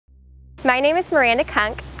My name is Miranda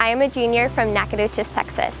Kunk. I am a junior from Nacogdoches,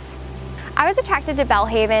 Texas. I was attracted to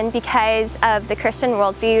Belhaven because of the Christian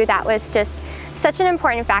worldview. That was just such an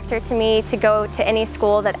important factor to me to go to any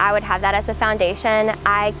school that I would have that as a foundation.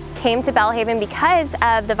 I came to Belhaven because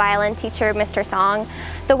of the violin teacher, Mr. Song.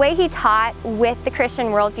 The way he taught with the Christian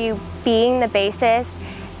worldview being the basis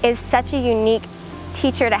is such a unique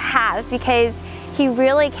teacher to have because he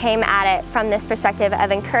really came at it from this perspective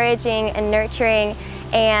of encouraging and nurturing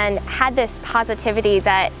and had this positivity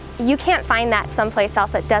that you can't find that someplace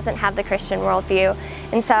else that doesn't have the Christian worldview.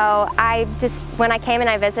 And so when I came and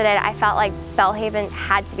I visited, I felt like Belhaven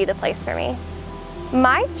had to be the place for me.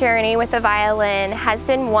 My journey with the violin has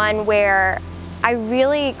been one where I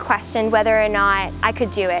really questioned whether or not I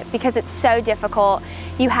could do it because it's so difficult.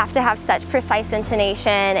 You have to have such precise intonation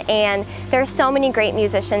and there are so many great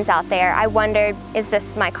musicians out there. I wondered, is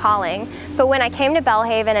this my calling? But when I came to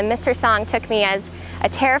Belhaven and Mr. Song took me as a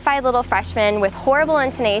terrified little freshman with horrible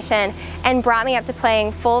intonation and brought me up to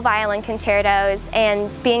playing full violin concertos and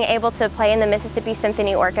being able to play in the Mississippi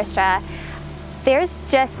Symphony Orchestra, there's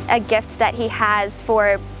just a gift that he has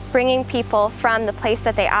for bringing people from the place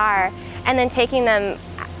that they are and then taking them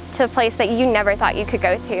to a place that you never thought you could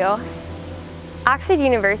go to. Oxford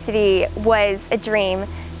University was a dream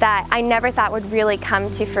that I never thought would really come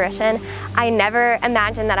to fruition. I never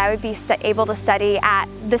imagined that I would be able to study at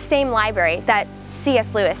the same library that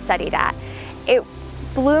C.S. Lewis studied at. It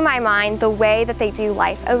blew my mind the way that they do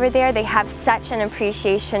life over there. They have such an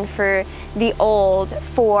appreciation for the old,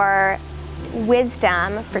 for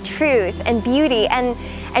wisdom, for truth and beauty, and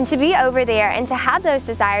to be over there and to have those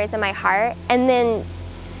desires in my heart and then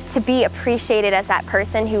to be appreciated as that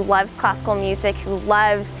person who loves classical music, who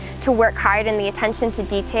loves to work hard and the attention to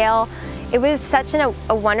detail. It was such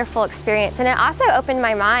a wonderful experience, and it also opened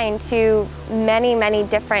my mind to many, many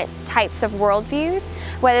different types of worldviews,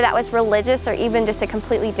 whether that was religious or even just a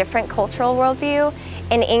completely different cultural worldview.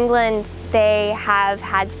 In England, they have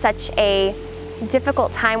had such a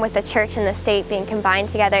difficult time with the church and the state being combined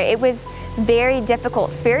together. It was very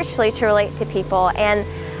difficult spiritually to relate to people, and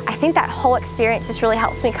I think that whole experience just really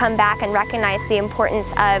helps me come back and recognize the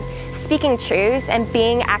importance of speaking truth and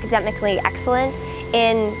being academically excellent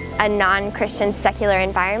in a non-Christian secular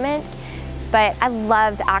environment. But I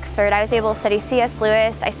loved Oxford. I was able to study C.S.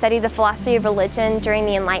 Lewis. I studied the philosophy of religion during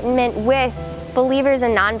the Enlightenment with believers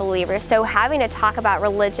and non-believers. So having to talk about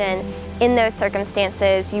religion in those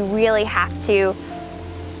circumstances, you really have to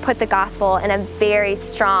put the gospel in a very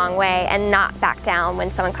strong way and not back down when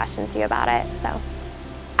someone questions you about it. So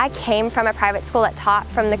I came from a private school that taught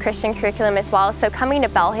from the Christian curriculum as well, so coming to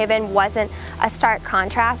Belhaven wasn't a stark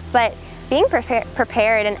contrast, but being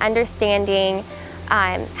prepared and understanding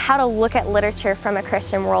how to look at literature from a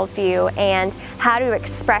Christian worldview and how to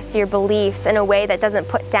express your beliefs in a way that doesn't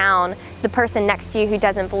put down the person next to you who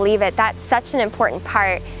doesn't believe it, that's such an important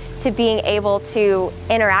part to being able to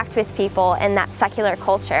interact with people in that secular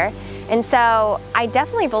culture. And so I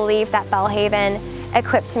definitely believe that Belhaven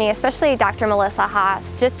equipped me, especially Dr. Melissa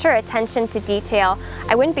Haas, just her attention to detail.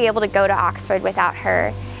 I wouldn't be able to go to Oxford without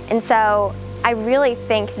her. And so I really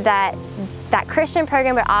think that that Christian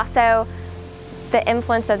program, but also the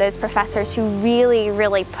influence of those professors who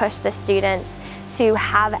really push the students to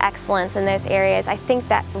have excellence in those areas, I think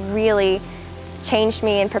that really changed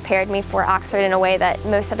me and prepared me for Oxford in a way that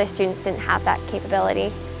most other students didn't have that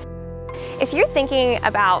capability. If you're thinking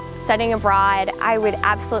about studying abroad, I would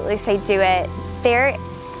absolutely say do it. There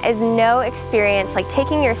is no experience like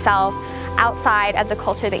taking yourself outside of the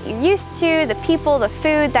culture that you're used to, the people, the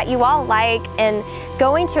food that you all like, and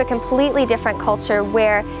going to a completely different culture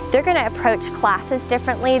where they're going to approach classes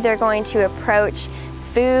differently, they're going to approach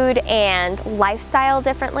food and lifestyle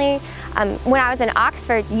differently. When I was in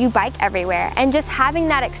Oxford, you bike everywhere, and just having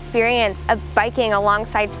that experience of biking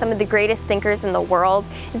alongside some of the greatest thinkers in the world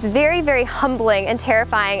is very humbling and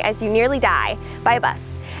terrifying as you nearly die by a bus.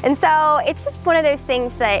 And so it's just one of those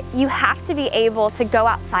things that you have to be able to go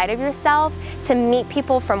outside of yourself to meet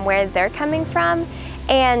people from where they're coming from.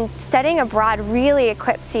 And studying abroad really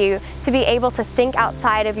equips you to be able to think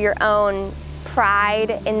outside of your own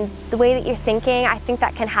pride in the way that you're thinking. I think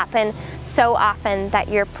that can happen so often that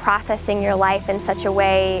you're processing your life in such a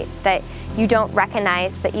way that you don't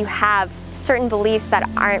recognize that you have certain beliefs that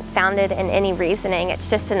aren't founded in any reasoning. It's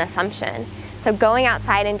just an assumption. So going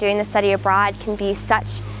outside and doing the study abroad can be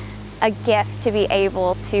such a gift to be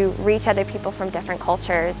able to reach other people from different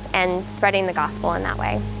cultures and spreading the gospel in that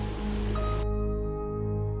way.